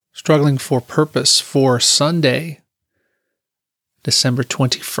Struggling for Purpose for Sunday, December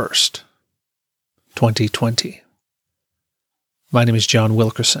 21st, 2020. My name is John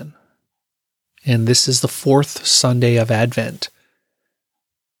Wilkerson, and this is the fourth Sunday of Advent.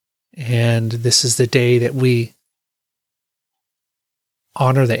 And this is the day that we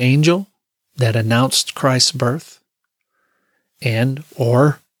honor the angel that announced Christ's birth,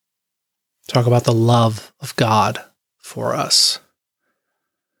 or talk about the love of God for us.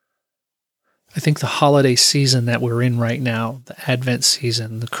 I think the holiday season that we're in right now, the Advent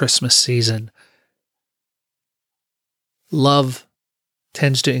season, the Christmas season, love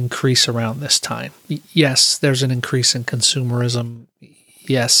tends to increase around this time. Yes, there's an increase in consumerism.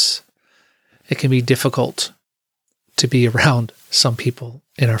 Yes, it can be difficult to be around some people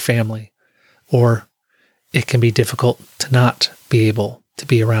in our family, or it can be difficult to not be able to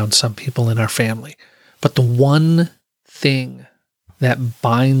be around some people in our family. But the one thing that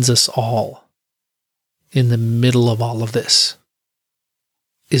binds us all in the middle of all of this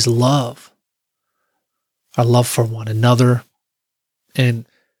is love. Our love for one another and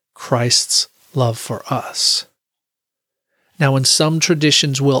Christ's love for us. Now, in some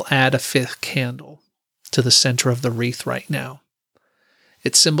traditions, we'll add a fifth candle to the center of the wreath right now.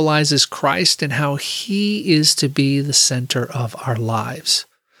 It symbolizes Christ and how He is to be the center of our lives.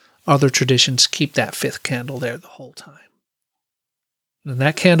 Other traditions keep that fifth candle there the whole time. And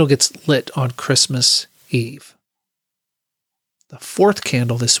that candle gets lit on Christmas Eve. The fourth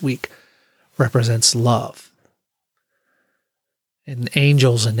candle this week represents love. And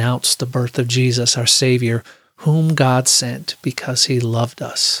angels announced the birth of Jesus, our Savior, whom God sent because He loved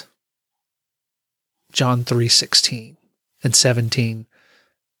us. John 3:16 and 17.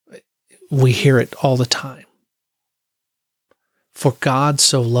 We hear it all the time. For God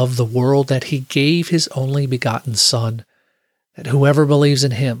so loved the world that He gave His only begotten Son, that whoever believes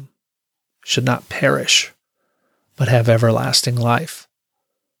in Him should not perish, but have everlasting life.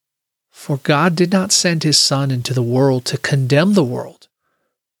 For God did not send His Son into the world to condemn the world,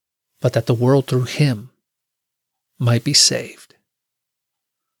 but that the world through Him might be saved.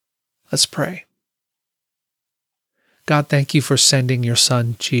 Let's pray. God, thank You for sending Your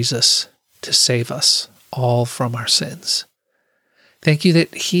Son, Jesus, to save us all from our sins. Thank You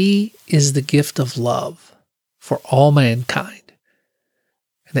that He is the gift of love for all mankind,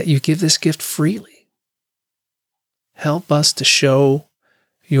 and that You give this gift freely. Help us to show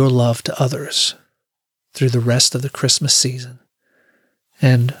Your love to others through the rest of the Christmas season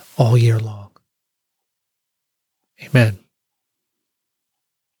and all year long. Amen.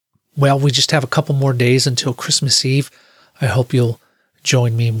 Well, we just have a couple more days until Christmas Eve. I hope you'll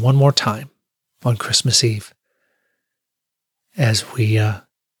join me one more time on Christmas Eve as we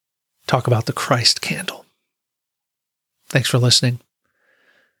talk about the Christ candle. Thanks for listening.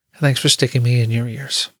 Thanks for sticking me in your ears.